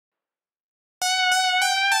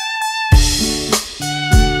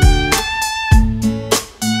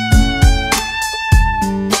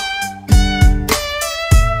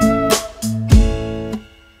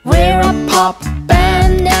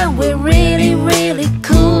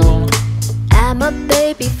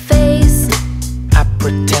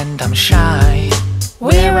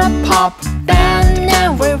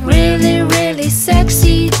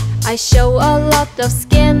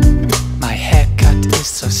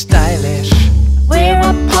stylish. We're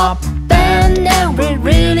a pop band and we're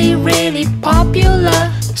really, really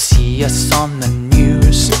popular. See us on the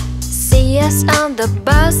news, See us on the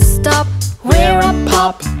bus stop. We're a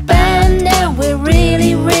pop band and we're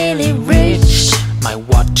really, really rich. my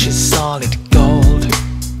watch is solid gold.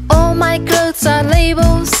 All my clothes are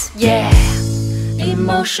labels, yeah.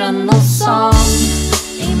 Emotional song,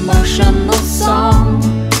 emotional song,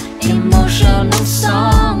 emotional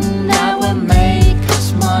song that will make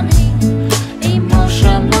us money.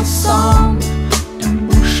 Emotional song,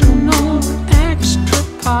 Emotional extra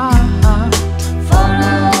part.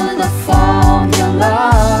 follow the formula.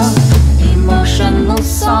 Emotional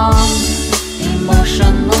song,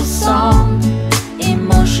 emotional song,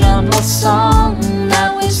 emotional song that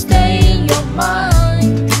will stay in your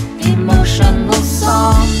mind. Emotional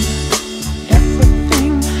song,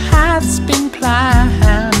 Everything has been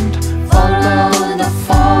planned. follow the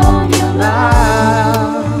formula.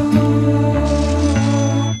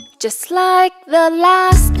 Just like the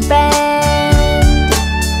last band.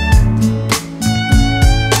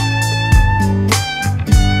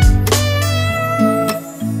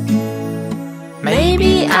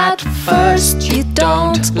 Maybe at first you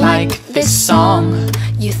don't like this song.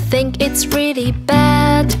 You think it's really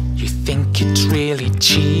bad, You think it's really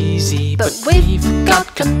cheesy, but we've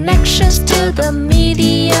got connections to the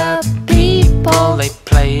media people. they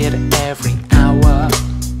play it every hour.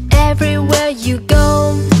 Everywhere you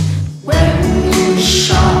go, when you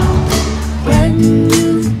shop, when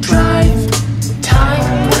you drive,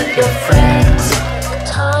 time with your friends,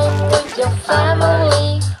 time with your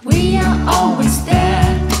family. We are always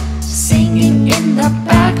there, singing in the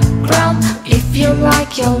background. If you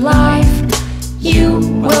like your life, you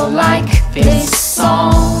will like this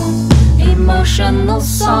song. Emotional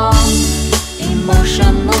song,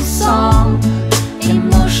 emotional song,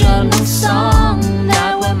 emotional song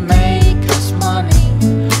that will make us money.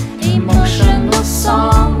 Emotional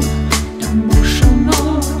song,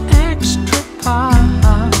 Emotional extra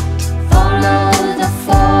part. follow the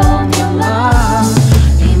formula.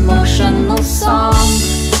 Emotional song,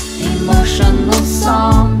 emotional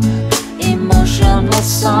song, emotional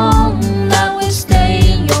song that will stay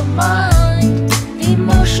in your mind.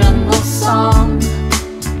 Emotional song,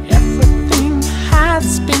 Everything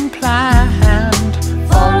has been planned.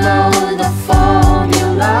 follow the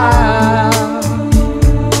formula.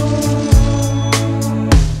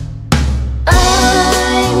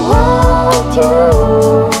 I want you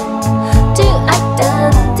to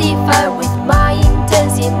identify with my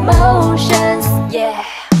intense emotions, yeah.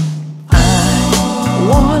 I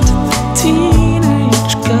want the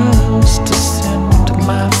teenage girls to send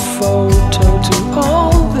my photo to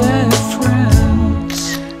all their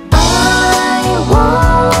friends. I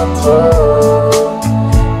want you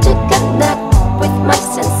to connect with my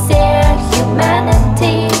sincere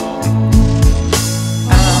humanity.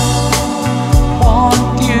 I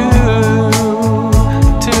want you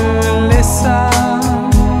to listen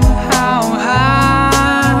how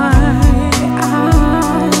high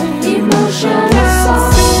Emotional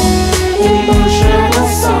song, emotional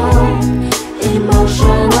song,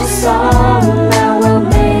 emotional song that will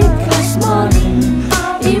make us money.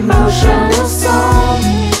 Emotional song,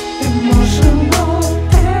 emotional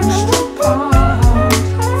extra part.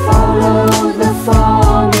 follow the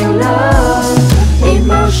formula.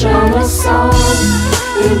 Emotional song,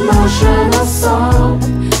 emotional song,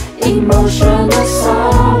 emotional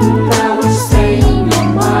song that will stay in your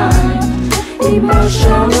mind.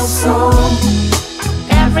 Emotional song,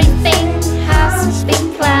 everything has been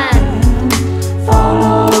planned.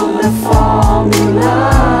 Follow the formula.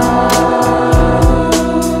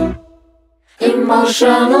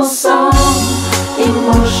 Emotional song,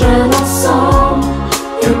 emotional song,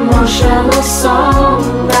 emotional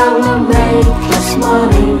song that will make us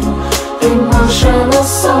money. Emotional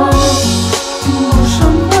song,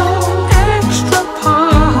 Emotional extra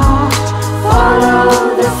part.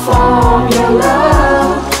 follow the formula.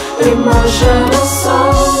 Emotional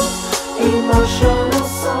song.